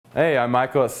Hey, I'm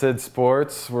Michael at Sid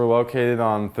Sports. We're located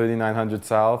on 3900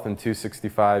 South and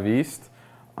 265 East.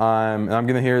 And I'm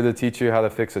here to teach you how to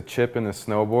fix a chip in a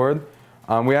snowboard.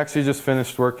 We actually just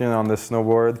finished working on this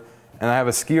snowboard, and I have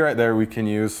a ski right there we can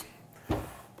use.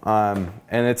 And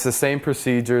it's the same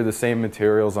procedure, the same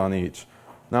materials on each.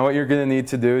 Now what you're going to need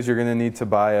to do is you're going to need to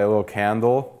buy a little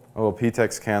candle, a little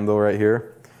P-Tex candle right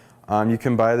here. You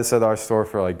can buy this at our store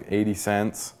for like 80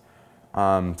 cents.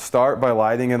 Start by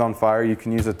lighting it on fire. You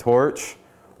can use a torch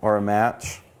or a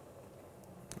match.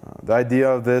 The idea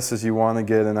of this is you want to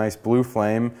get a nice blue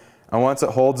flame, and once it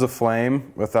holds a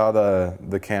flame without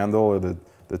the candle or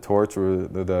the torch or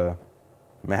the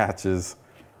matches,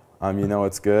 you know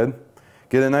it's good.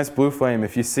 Get a nice blue flame.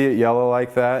 If you see it yellow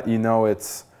like that, you know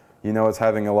it's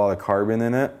having a lot of carbon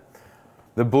in it.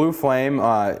 The blue flame,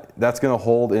 that's going to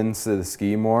hold into the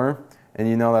ski more, and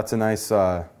you know that's a nice,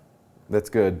 that's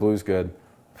good. Blue's good.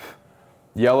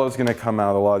 Yellow's going to come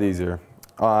out a lot easier.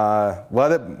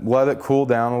 Let it cool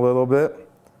down a little bit.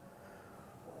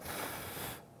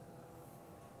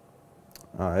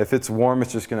 If it's warm,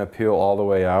 it's just going to peel all the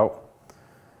way out.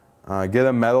 Get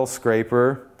a metal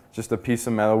scraper, just a piece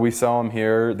of metal. We sell them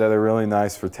here that are really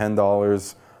nice for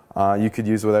 $10. You could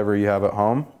use whatever you have at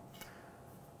home.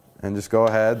 And just go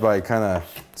ahead by kind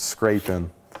of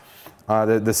scraping.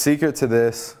 The secret to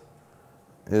this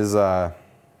is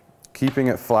keeping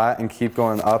it flat and keep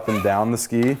going up and down the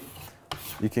ski.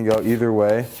 You can go either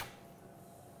way.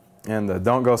 And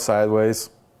don't go sideways.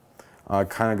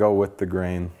 Kind of go with the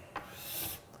grain.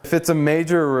 If it's a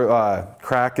major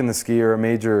crack in the ski or a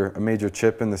major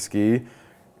chip in the ski,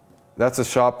 that's a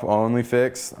shop-only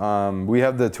fix. We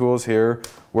have the tools here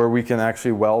where we can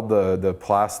actually weld the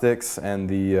plastics and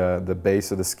the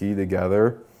base of the ski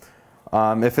together.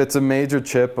 If it's a major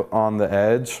chip on the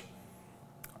edge,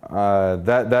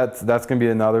 that's going to be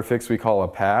another fix we call a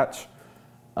patch.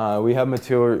 We have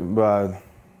material.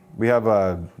 We have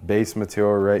a base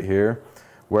material right here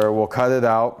where we'll cut it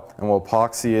out and we'll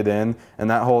epoxy it in, and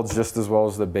that holds just as well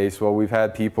as the base will. We've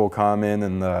had people come in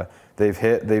and they've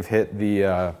hit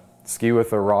the ski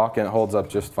with a rock and it holds up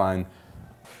just fine.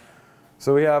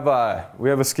 So we have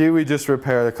a ski we just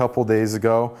repaired a couple days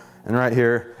ago, and right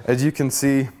here, as you can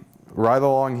see, right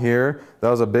along here, that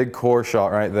was a big core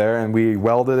shot right there, and we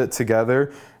welded it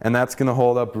together, and that's going to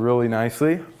hold up really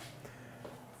nicely.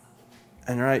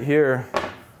 And right here,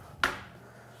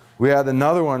 we had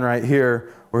another one right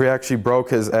here where he actually broke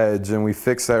his edge, and we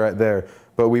fixed that right there.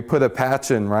 But we put a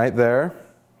patch in right there,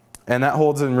 and that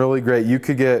holds in really great. You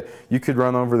could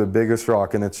run over the biggest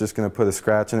rock, and it's just going to put a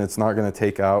scratch, and it's not going to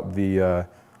take out the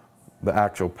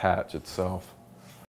actual patch itself.